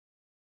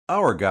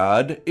Our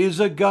God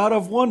is a God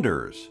of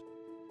wonders.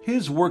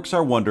 His works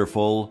are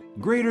wonderful,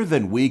 greater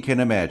than we can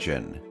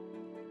imagine.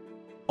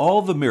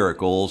 All the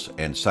miracles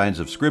and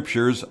signs of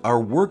scriptures are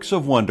works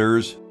of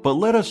wonders, but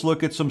let us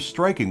look at some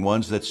striking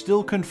ones that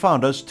still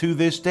confound us to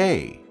this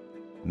day.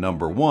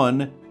 Number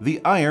 1.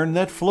 The iron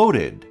that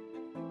floated.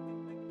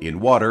 In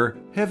water,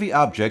 heavy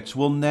objects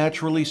will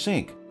naturally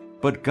sink,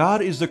 but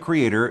God is the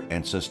creator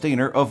and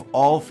sustainer of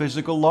all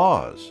physical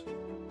laws.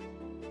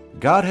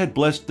 God had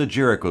blessed the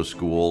Jericho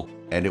school,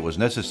 and it was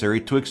necessary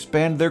to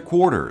expand their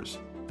quarters.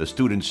 The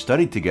students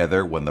studied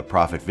together when the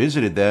prophet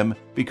visited them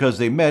because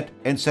they met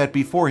and sat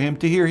before him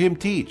to hear him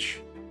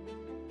teach.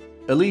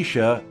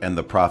 Elisha and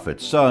the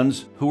prophet's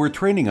sons, who were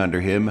training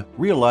under him,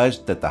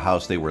 realized that the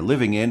house they were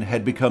living in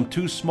had become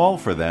too small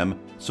for them,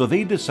 so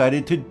they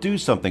decided to do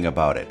something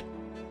about it.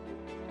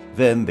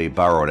 Then they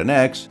borrowed an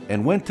axe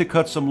and went to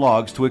cut some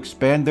logs to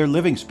expand their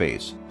living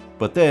space.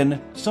 But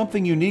then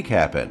something unique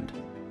happened.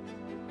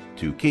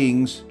 2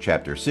 Kings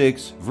chapter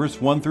 6,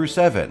 verse 1 through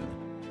 7.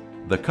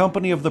 The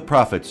company of the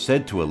prophets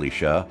said to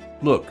Elisha,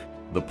 "Look,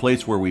 the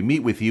place where we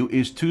meet with you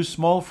is too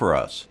small for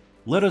us.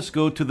 Let us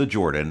go to the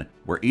Jordan,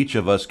 where each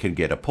of us can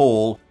get a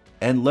pole,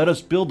 and let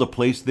us build a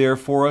place there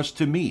for us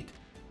to meet."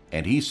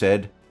 And he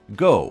said,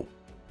 "Go."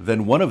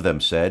 Then one of them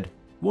said,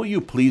 "Will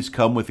you please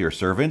come with your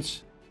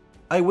servants?"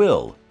 "I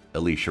will,"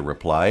 Elisha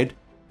replied,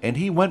 and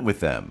he went with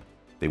them.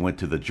 They went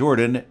to the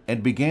Jordan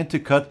and began to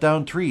cut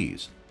down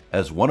trees.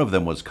 As one of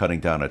them was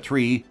cutting down a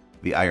tree,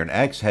 the iron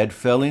axe head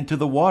fell into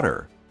the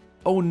water.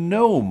 "Oh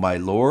no, my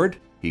lord,"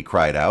 he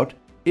cried out.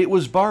 "It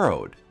was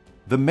borrowed."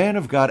 The man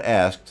of God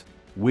asked,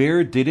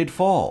 "Where did it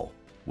fall?"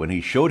 When he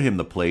showed him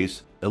the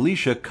place,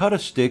 Elisha cut a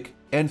stick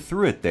and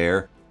threw it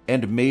there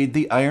and made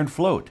the iron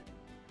float.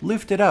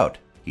 "Lift it out,"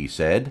 he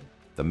said.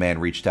 The man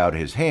reached out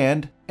his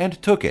hand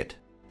and took it.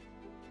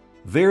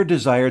 Their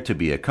desire to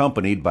be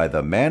accompanied by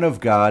the man of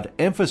God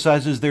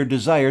emphasizes their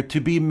desire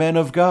to be men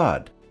of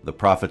God. The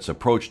prophet's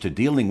approach to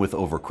dealing with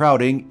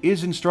overcrowding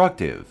is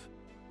instructive.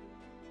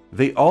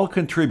 They all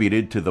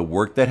contributed to the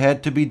work that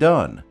had to be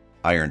done.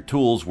 Iron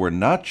tools were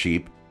not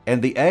cheap,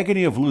 and the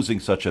agony of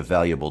losing such a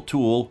valuable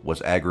tool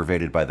was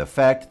aggravated by the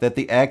fact that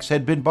the axe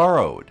had been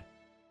borrowed.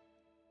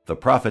 The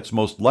prophets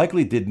most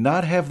likely did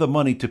not have the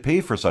money to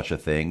pay for such a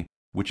thing,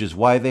 which is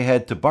why they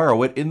had to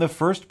borrow it in the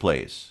first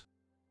place.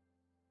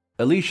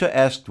 Elisha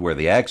asked where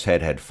the axe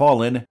head had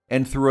fallen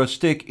and threw a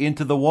stick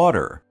into the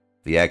water.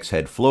 The axe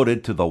head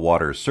floated to the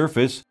water's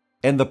surface,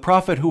 and the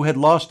prophet who had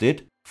lost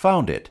it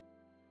found it.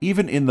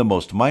 Even in the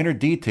most minor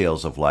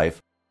details of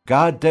life,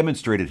 God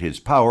demonstrated his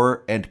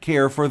power and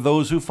care for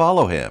those who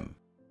follow him.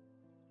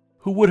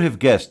 Who would have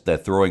guessed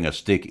that throwing a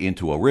stick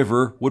into a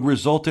river would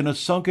result in a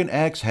sunken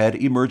axe head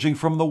emerging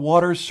from the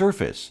water's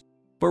surface?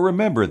 But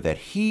remember that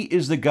he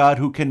is the God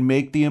who can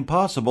make the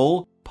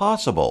impossible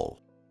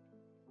possible.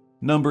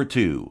 Number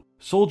 2.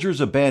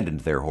 Soldiers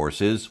abandoned their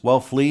horses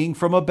while fleeing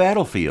from a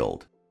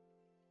battlefield.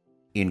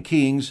 In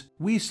Kings,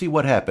 we see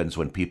what happens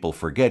when people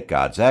forget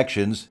God's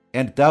actions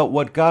and doubt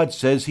what God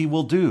says he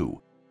will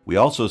do. We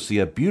also see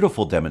a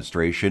beautiful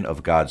demonstration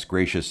of God's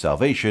gracious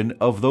salvation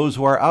of those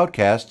who are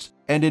outcasts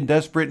and in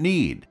desperate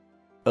need.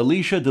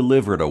 Elisha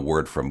delivered a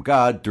word from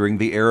God during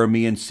the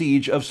Aramean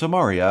siege of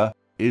Samaria,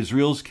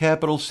 Israel's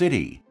capital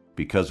city.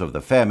 Because of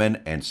the famine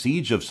and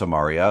siege of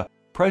Samaria,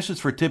 prices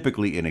for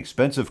typically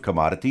inexpensive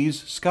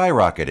commodities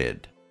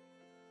skyrocketed.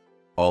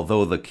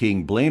 Although the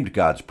king blamed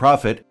God's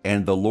prophet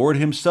and the Lord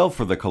himself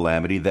for the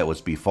calamity that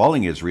was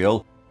befalling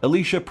Israel,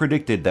 Elisha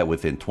predicted that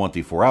within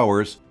 24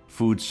 hours,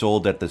 food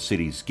sold at the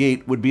city's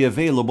gate would be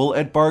available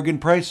at bargain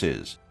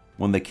prices.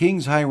 When the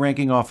king's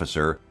high-ranking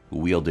officer, who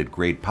wielded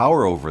great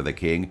power over the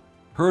king,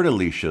 heard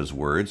Elisha's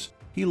words,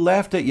 he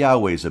laughed at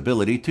Yahweh's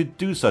ability to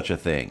do such a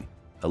thing.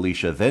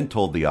 Elisha then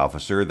told the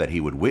officer that he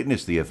would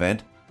witness the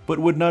event, but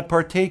would not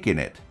partake in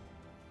it.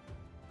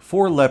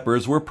 4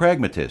 lepers were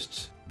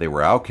pragmatists. They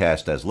were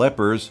outcast as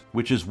lepers,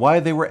 which is why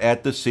they were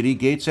at the city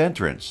gate's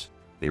entrance.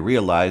 They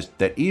realized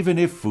that even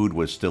if food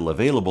was still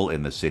available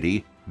in the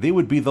city, they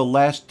would be the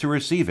last to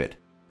receive it.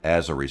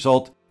 As a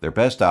result, their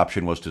best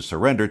option was to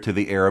surrender to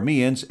the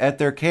Arameans at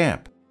their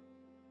camp.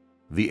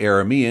 The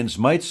Arameans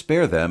might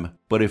spare them,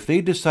 but if they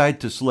decide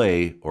to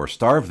slay or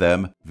starve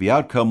them, the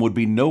outcome would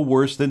be no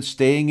worse than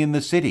staying in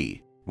the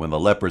city. When the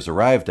lepers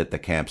arrived at the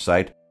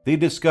campsite, they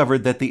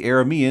discovered that the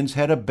Arameans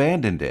had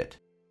abandoned it.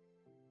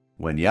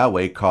 When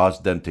Yahweh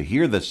caused them to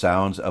hear the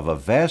sounds of a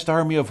vast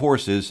army of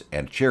horses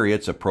and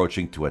chariots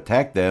approaching to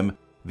attack them,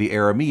 the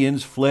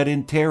Arameans fled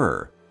in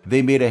terror.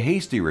 They made a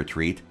hasty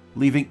retreat,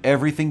 leaving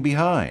everything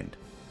behind.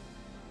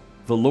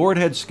 The Lord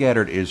had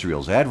scattered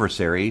Israel's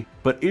adversary,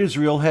 but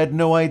Israel had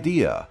no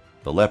idea.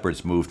 The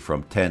lepers moved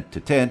from tent to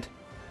tent,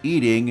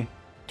 eating,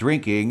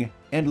 drinking,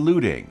 and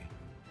looting.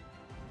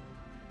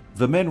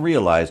 The men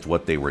realized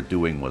what they were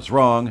doing was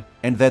wrong,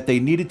 and that they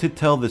needed to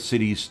tell the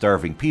city's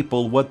starving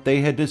people what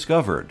they had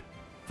discovered.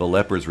 The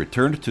lepers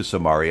returned to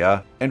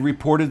Samaria and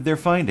reported their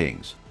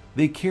findings.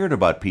 They cared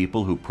about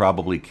people who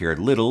probably cared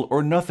little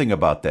or nothing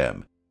about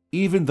them.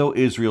 Even though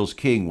Israel's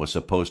king was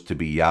supposed to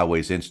be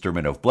Yahweh's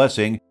instrument of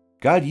blessing,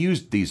 God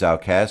used these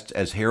outcasts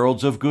as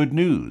heralds of good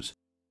news.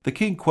 The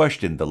king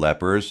questioned the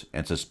lepers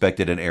and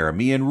suspected an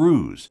Aramean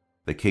ruse.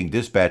 The king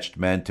dispatched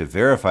men to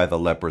verify the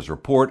leper's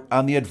report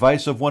on the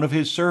advice of one of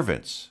his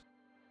servants.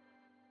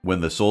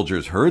 When the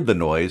soldiers heard the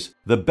noise,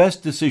 the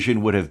best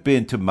decision would have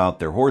been to mount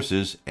their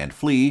horses and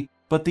flee,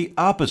 but the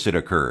opposite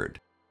occurred.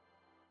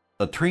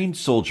 A trained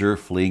soldier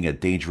fleeing a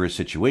dangerous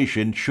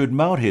situation should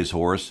mount his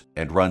horse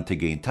and run to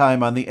gain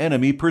time on the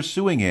enemy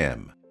pursuing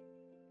him.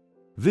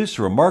 This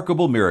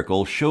remarkable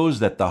miracle shows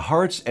that the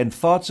hearts and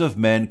thoughts of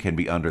men can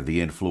be under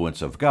the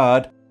influence of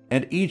God,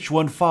 and each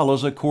one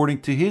follows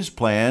according to His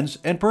plans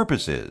and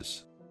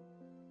purposes.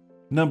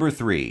 Number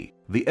 3.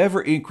 The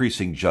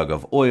ever-increasing jug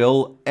of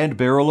oil and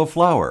barrel of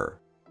flour.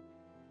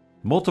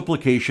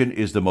 Multiplication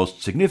is the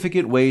most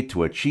significant way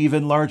to achieve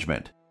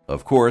enlargement.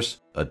 Of course,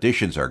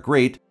 additions are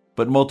great,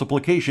 but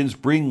multiplications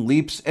bring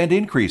leaps and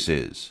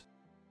increases.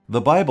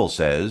 The Bible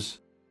says,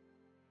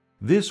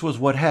 "This was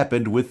what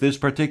happened with this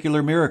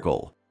particular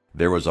miracle.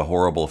 There was a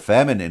horrible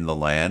famine in the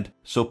land,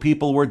 so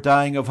people were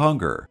dying of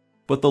hunger.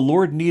 But the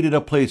Lord needed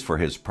a place for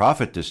His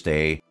prophet to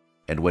stay,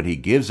 and when He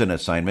gives an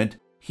assignment,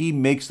 He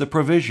makes the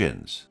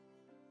provisions."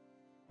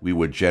 We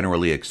would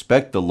generally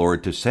expect the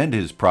Lord to send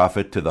His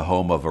prophet to the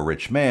home of a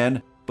rich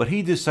man, but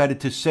He decided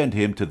to send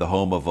him to the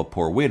home of a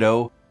poor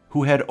widow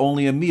who had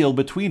only a meal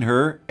between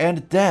her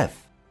and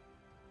death.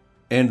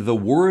 "And the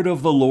word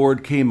of the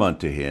Lord came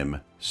unto him,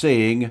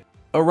 saying,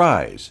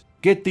 Arise,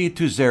 get thee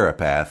to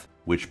Zarephath,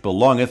 which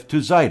belongeth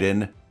to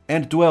Zidon,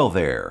 and dwell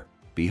there.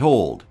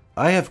 Behold,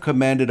 I have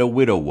commanded a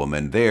widow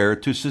woman there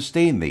to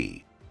sustain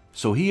thee.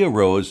 So he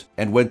arose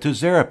and went to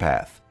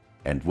Zarephath.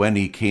 And when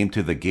he came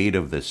to the gate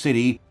of the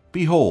city,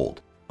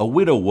 behold, a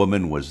widow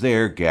woman was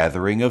there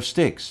gathering of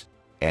sticks.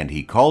 And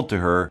he called to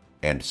her,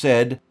 and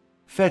said,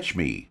 Fetch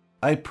me,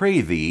 I pray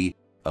thee,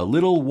 a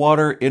little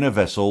water in a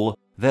vessel,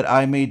 that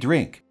I may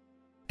drink.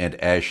 And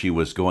as she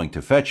was going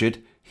to fetch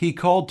it, he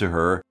called to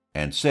her,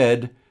 and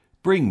said,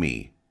 Bring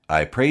me,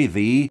 I pray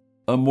thee,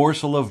 a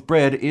morsel of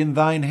bread in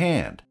thine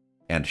hand.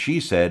 And she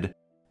said,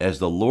 As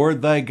the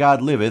Lord thy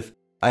God liveth,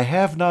 I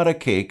have not a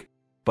cake,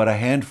 but a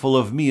handful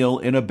of meal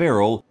in a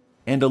barrel,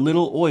 and a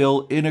little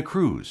oil in a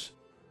cruse.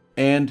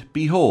 And,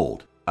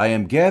 behold, I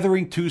am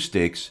gathering 2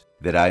 sticks,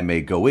 that I may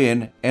go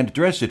in and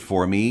dress it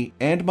for me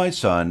and my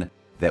son,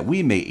 that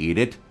we may eat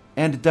it,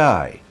 and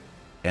die.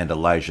 And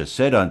Elijah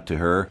said unto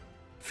her,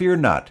 Fear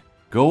not,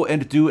 go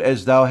and do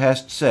as thou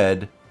hast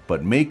said,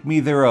 but make me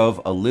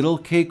thereof a little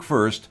cake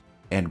first,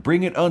 and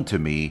bring it unto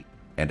me,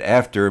 and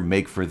after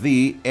make for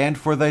thee and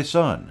for thy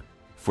son.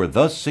 For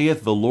thus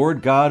saith the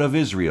Lord God of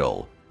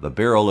Israel, The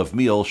barrel of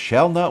meal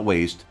shall not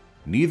waste,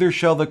 neither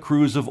shall the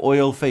cruse of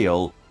oil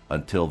fail,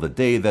 until the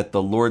day that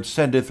the Lord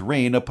sendeth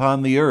rain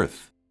upon the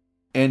earth.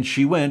 And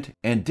she went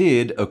and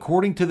did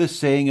according to the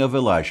saying of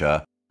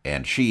Elijah,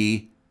 and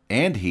she,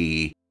 and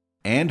he,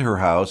 and her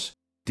house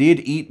did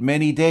eat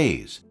many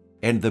days,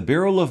 and the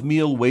barrel of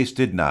meal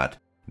wasted not,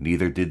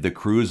 neither did the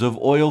cruse of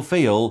oil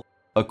fail,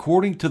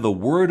 according to the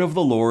word of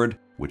the Lord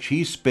which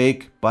he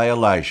spake by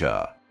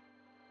Elijah.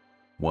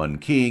 1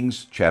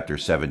 Kings chapter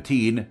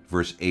 17,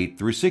 verse 8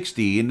 through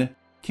 16,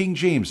 King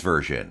James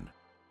Version.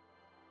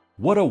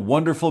 What a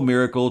wonderful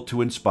miracle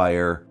to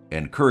inspire,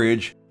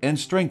 encourage, and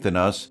strengthen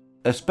us,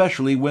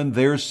 especially when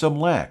there's some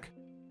lack.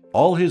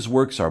 All His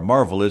works are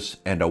marvelous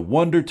and a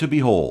wonder to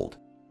behold.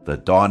 The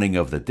dawning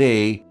of the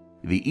day,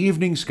 the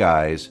evening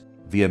skies,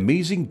 the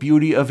amazing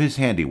beauty of His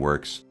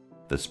handiworks,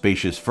 the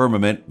spacious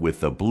firmament with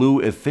the blue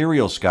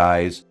ethereal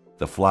skies,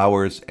 the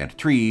flowers and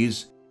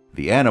trees,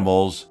 the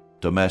animals,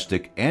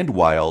 domestic and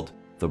wild,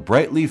 the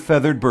brightly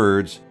feathered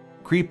birds,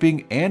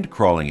 creeping and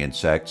crawling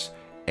insects,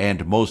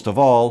 and most of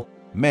all,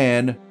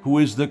 man, who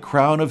is the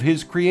crown of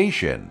His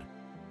creation.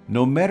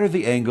 No matter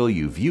the angle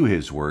you view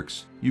His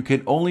works, you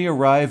can only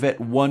arrive at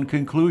one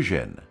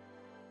conclusion: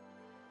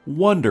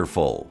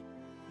 wonderful.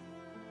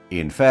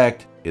 In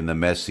fact, in the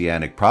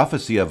messianic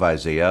prophecy of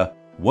Isaiah,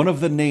 one of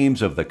the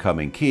names of the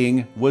coming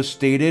king was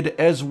stated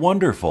as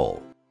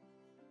wonderful.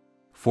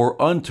 For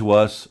unto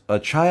us a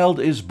child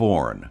is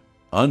born,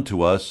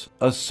 unto us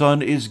a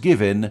son is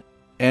given,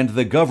 and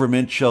the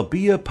government shall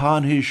be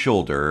upon his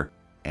shoulder,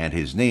 and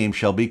his name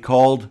shall be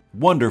called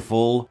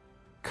Wonderful,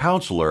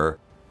 Counselor,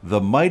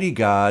 the Mighty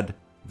God,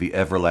 the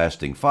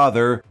Everlasting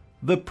Father,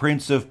 the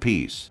Prince of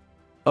Peace.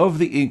 Of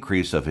the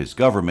increase of his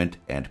government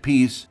and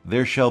peace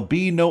there shall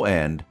be no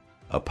end,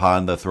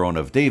 upon the throne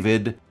of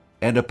David,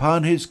 and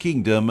upon his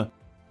kingdom,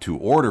 to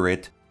order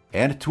it,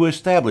 and to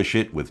establish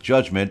it with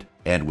judgment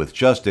and with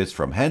justice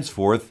from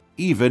henceforth,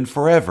 even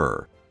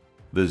forever.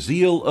 The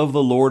zeal of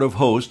the Lord of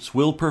hosts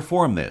will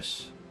perform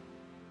this.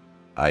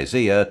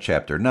 Isaiah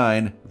chapter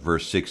 9,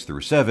 verse 6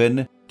 through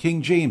 7,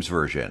 King James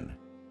Version.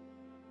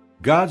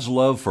 God's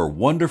love for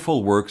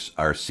wonderful works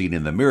are seen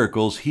in the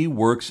miracles He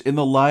works in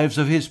the lives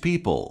of His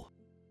people.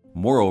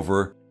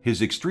 Moreover,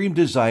 His extreme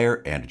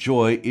desire and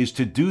joy is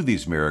to do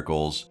these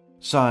miracles,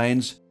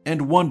 signs,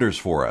 and wonders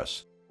for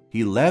us.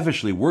 He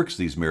lavishly works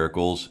these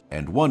miracles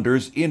and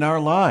wonders in our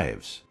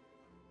lives.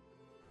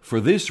 For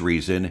this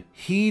reason,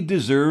 He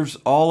deserves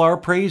all our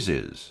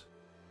praises.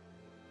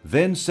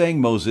 Then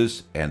sang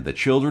Moses and the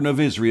children of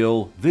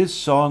Israel this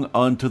song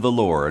unto the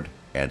Lord,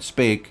 and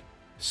spake,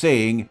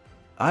 saying,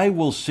 I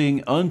will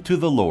sing unto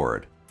the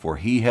Lord, for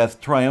he hath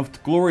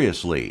triumphed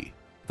gloriously.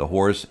 The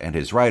horse and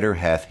his rider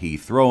hath he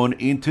thrown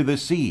into the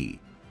sea.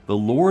 The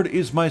Lord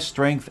is my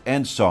strength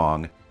and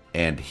song,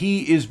 and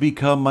he is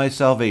become my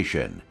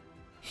salvation.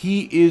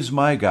 He is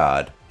my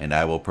God, and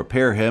I will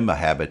prepare him a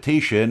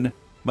habitation,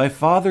 my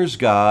father's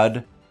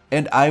God,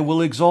 and I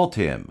will exalt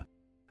him.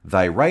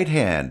 Thy right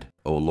hand,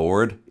 O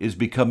Lord, is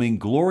becoming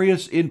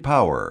glorious in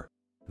power.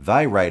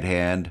 Thy right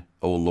hand,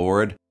 O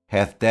Lord,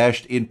 hath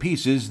dashed in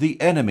pieces the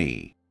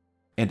enemy.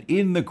 And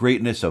in the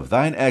greatness of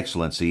thine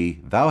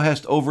excellency thou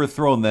hast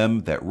overthrown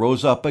them that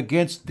rose up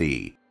against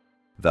thee.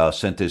 Thou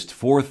sentest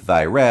forth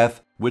thy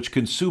wrath, which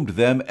consumed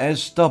them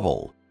as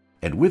stubble.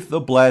 And with the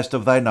blast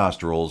of thy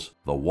nostrils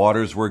the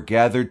waters were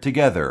gathered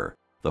together.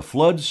 The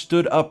floods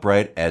stood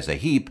upright as a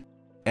heap,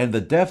 and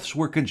the depths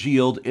were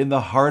congealed in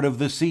the heart of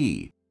the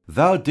sea.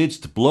 Thou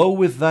didst blow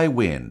with thy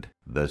wind,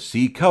 the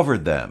sea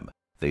covered them.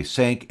 They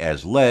sank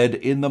as lead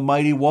in the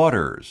mighty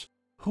waters.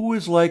 Who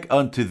is like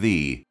unto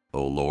thee,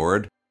 O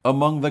Lord,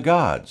 among the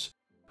gods?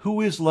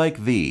 Who is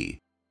like thee,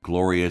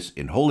 glorious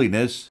in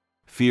holiness,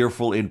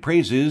 fearful in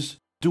praises,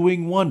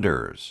 doing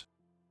wonders?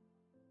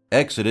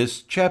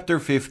 Exodus chapter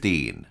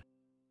 15.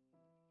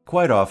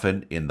 Quite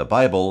often in the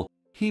Bible,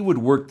 he would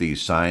work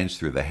these signs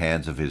through the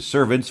hands of his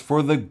servants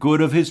for the good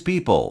of his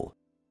people.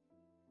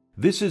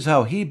 This is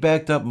how he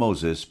backed up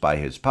Moses by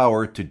his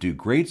power to do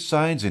great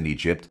signs in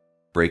Egypt,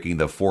 breaking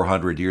the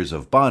 400 years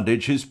of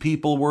bondage his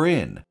people were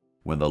in.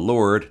 When the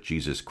Lord,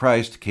 Jesus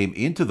Christ, came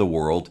into the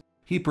world,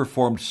 he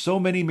performed so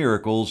many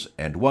miracles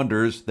and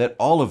wonders that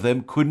all of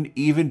them couldn't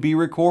even be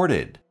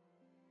recorded.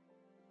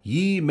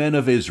 Ye men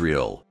of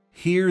Israel,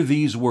 hear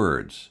these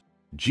words.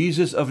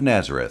 Jesus of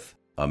Nazareth,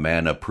 a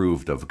man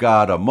approved of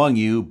God among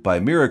you by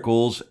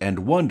miracles and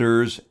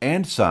wonders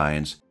and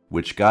signs,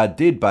 which God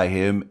did by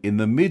him in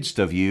the midst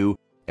of you,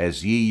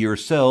 as ye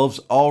yourselves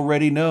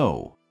already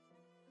know.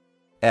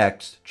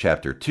 Acts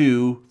chapter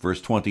 2,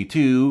 verse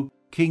 22,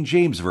 King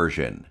James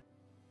Version.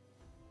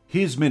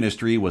 His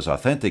ministry was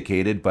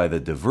authenticated by the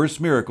diverse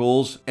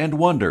miracles and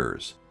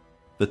wonders.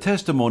 The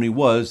testimony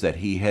was that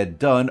he had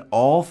done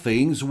all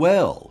things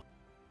well,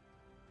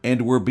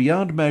 and were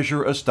beyond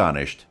measure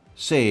astonished,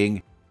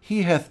 saying,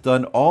 He hath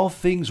done all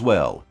things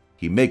well.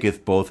 He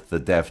maketh both the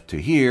deaf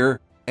to hear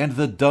and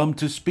the dumb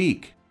to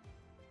speak.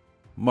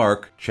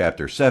 Mark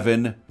chapter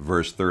 7,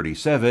 verse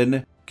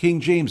 37, King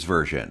James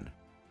Version.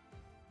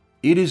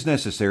 It is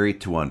necessary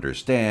to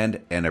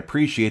understand and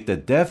appreciate the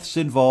depths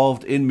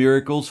involved in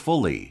miracles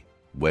fully.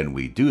 When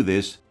we do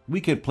this,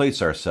 we can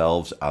place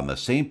ourselves on the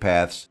same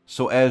paths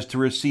so as to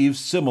receive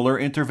similar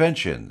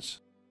interventions.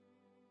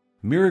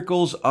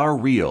 Miracles are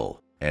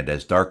real, and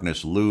as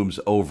darkness looms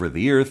over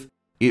the earth,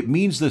 it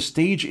means the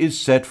stage is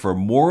set for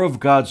more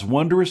of God's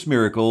wondrous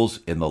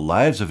miracles in the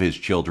lives of His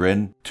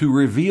children to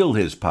reveal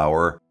His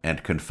power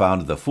and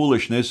confound the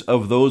foolishness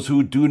of those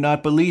who do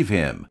not believe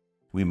Him.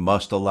 We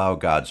must allow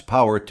God's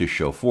power to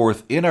show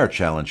forth in our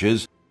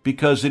challenges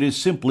because it is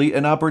simply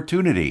an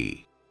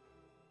opportunity.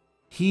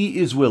 He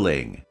is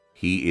willing,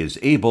 He is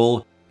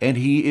able, and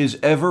He is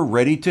ever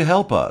ready to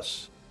help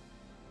us.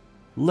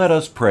 Let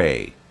us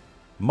pray.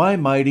 My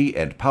mighty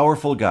and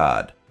powerful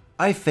God,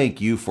 I thank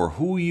you for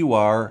who you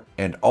are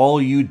and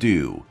all you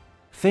do.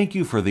 Thank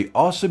you for the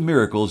awesome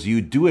miracles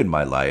you do in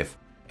my life,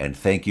 and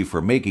thank you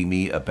for making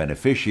me a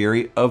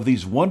beneficiary of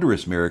these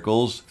wondrous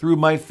miracles through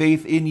my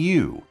faith in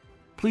you.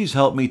 Please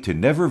help me to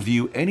never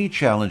view any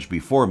challenge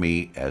before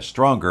me as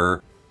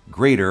stronger,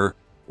 greater,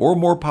 or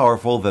more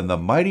powerful than the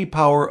mighty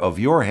power of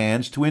your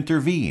hands to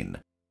intervene.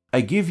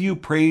 I give you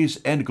praise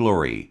and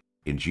glory.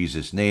 In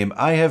Jesus' name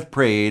I have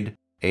prayed.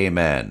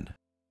 Amen.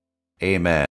 Amen.